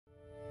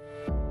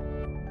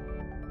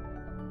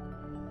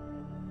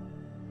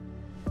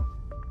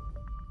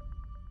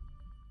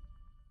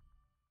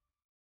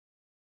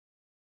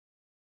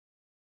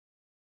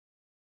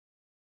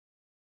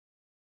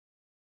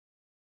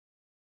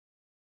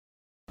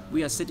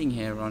We are sitting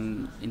here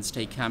in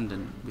Stay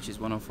Camden, which is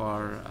one of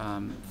our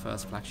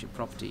first flagship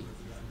property.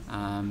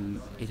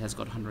 It has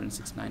got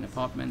 169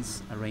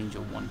 apartments, a range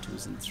of 1,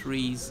 2s and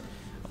 3s,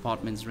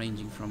 apartments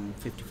ranging from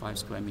 55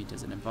 square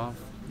meters and above.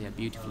 They are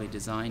beautifully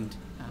designed,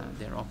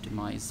 they're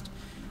optimized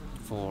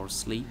for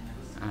sleep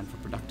and for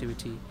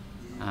productivity.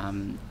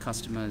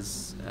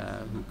 Customers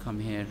who come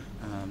here,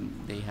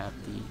 they have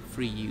the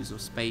free use of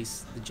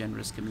space, the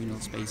generous communal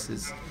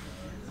spaces.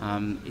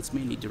 It's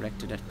mainly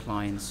directed at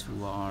clients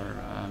who are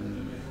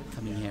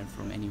coming here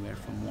from anywhere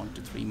from 1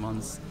 to 3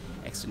 months,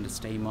 extended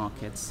stay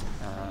markets.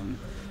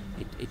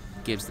 It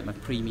gives them a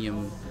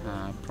premium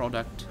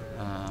product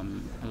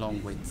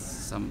along with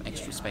some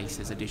extra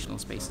spaces, additional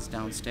spaces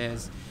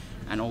downstairs,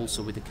 and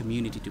also with a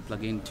community to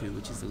plug into,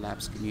 which is the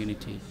labs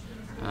community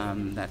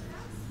that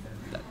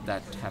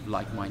have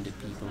like-minded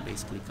people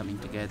basically coming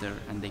together,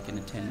 and they can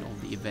attend all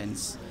the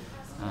events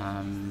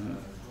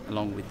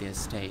along with their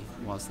stay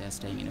whilst they're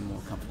staying in a more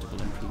comfortable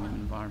and premium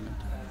environment.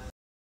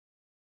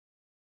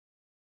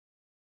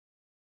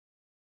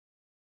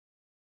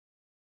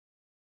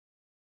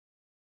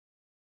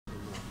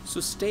 So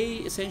stay,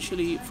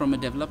 essentially, from a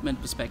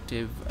development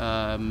perspective,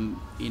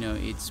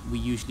 we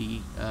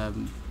usually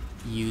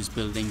use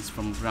buildings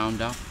from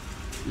ground up.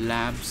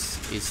 Labs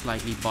is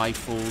slightly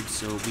bifold,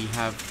 so we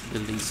have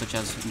buildings such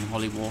as in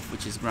Hawley Wharf,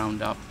 which is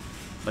ground up,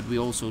 but we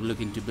also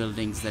look into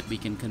buildings that we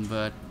can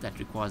convert, that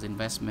requires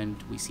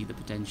investment. We see the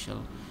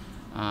potential.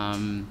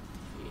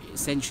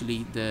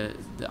 Essentially, the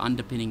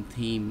underpinning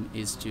theme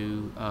is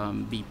to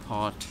be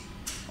part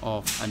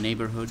of a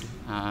neighborhood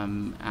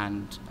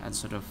and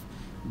sort of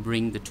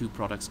bring the two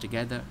products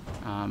together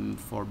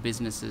for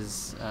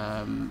businesses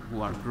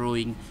who are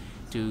growing,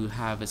 to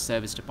have a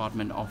service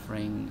department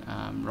offering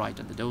right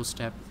at the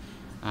doorstep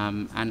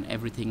and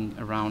everything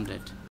around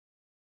it.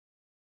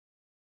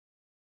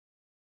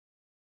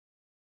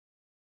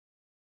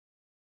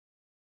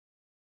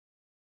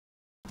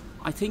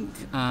 I think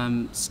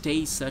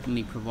Stay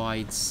certainly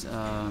provides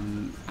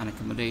an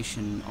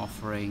accommodation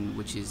offering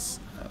which is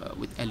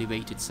with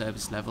elevated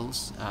service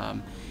levels.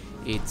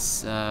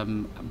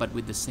 But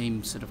with the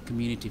same sort of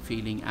community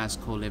feeling as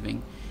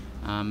co-living.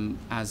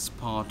 As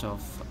part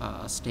of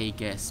a stay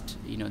guest,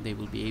 they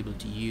will be able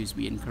to use,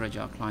 we encourage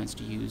our clients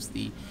to use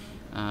the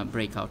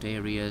breakout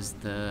areas,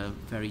 the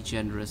very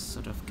generous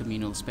sort of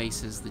communal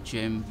spaces, the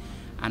gym,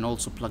 and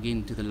also plug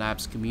into the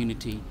labs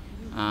community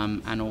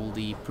and all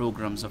the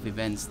programs of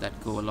events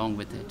that go along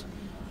with it.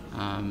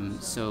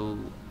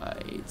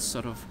 It's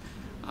sort of,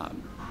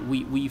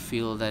 we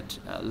feel that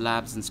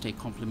labs and stay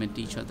complement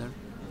each other.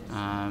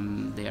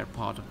 They are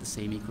part of the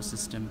same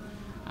ecosystem.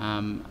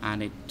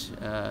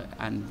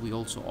 And we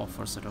also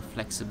offer sort of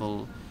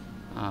flexible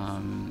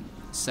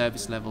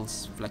service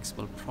levels,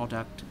 flexible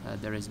product.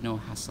 There is no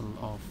hassle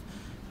of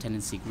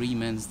tenancy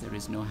agreements. There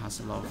is no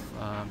hassle of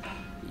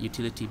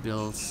utility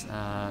bills.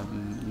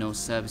 No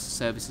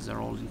services are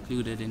all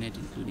included in it,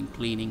 including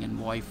cleaning and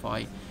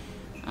Wi-Fi.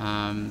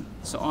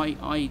 So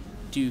I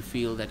do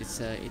feel that it's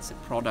a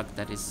product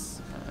that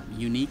is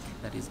unique,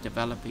 that is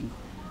developing,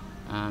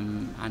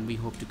 and we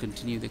hope to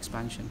continue the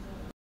expansion.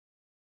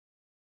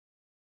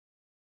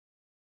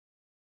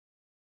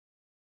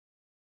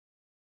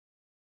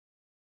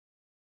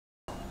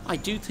 I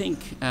do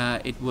think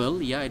it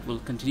will. Yeah, it will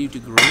continue to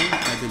grow.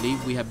 I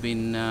believe we have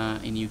been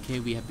in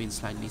UK. We have been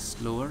slightly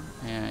slower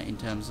in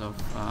terms of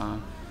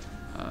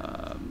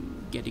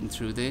getting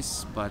through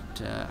this.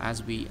 But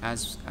as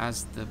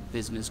the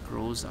business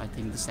grows, I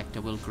think the sector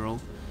will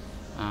grow,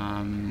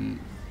 and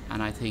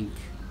I think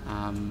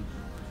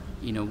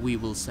we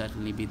will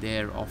certainly be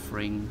there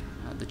offering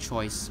the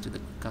choice to the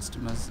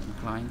customers and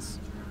clients.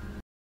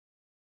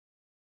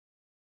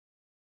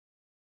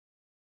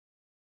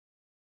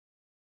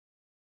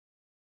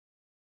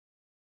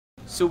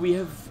 So we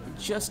have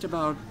just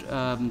about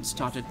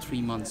started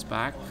 3 months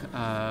back.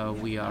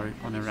 We are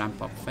on a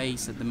ramp-up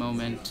phase at the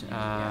moment,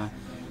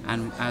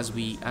 and as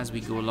we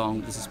go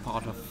along, this is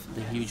part of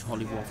the huge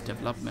Hawley Wharf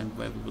development,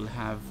 where we will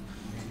have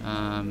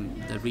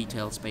the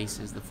retail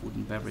spaces, the food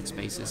and beverage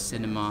spaces,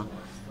 cinema,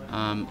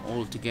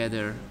 all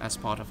together as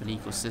part of an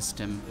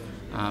ecosystem,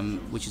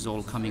 which is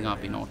all coming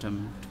up in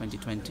autumn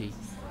 2020.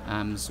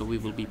 So we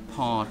will be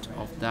part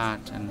of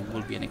that, and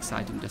will be an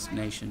exciting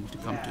destination to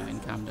come to in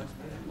Camden.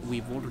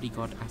 We've already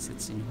got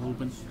assets in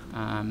Holborn.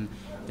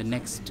 The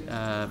next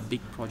big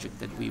project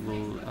that we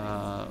will,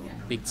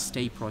 big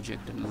stay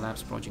project and the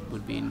labs project, will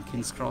be in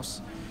King's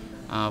Cross,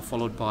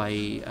 followed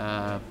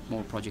by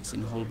more projects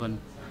in Holborn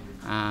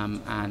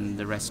and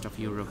the rest of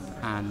Europe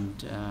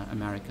and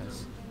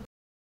Americas.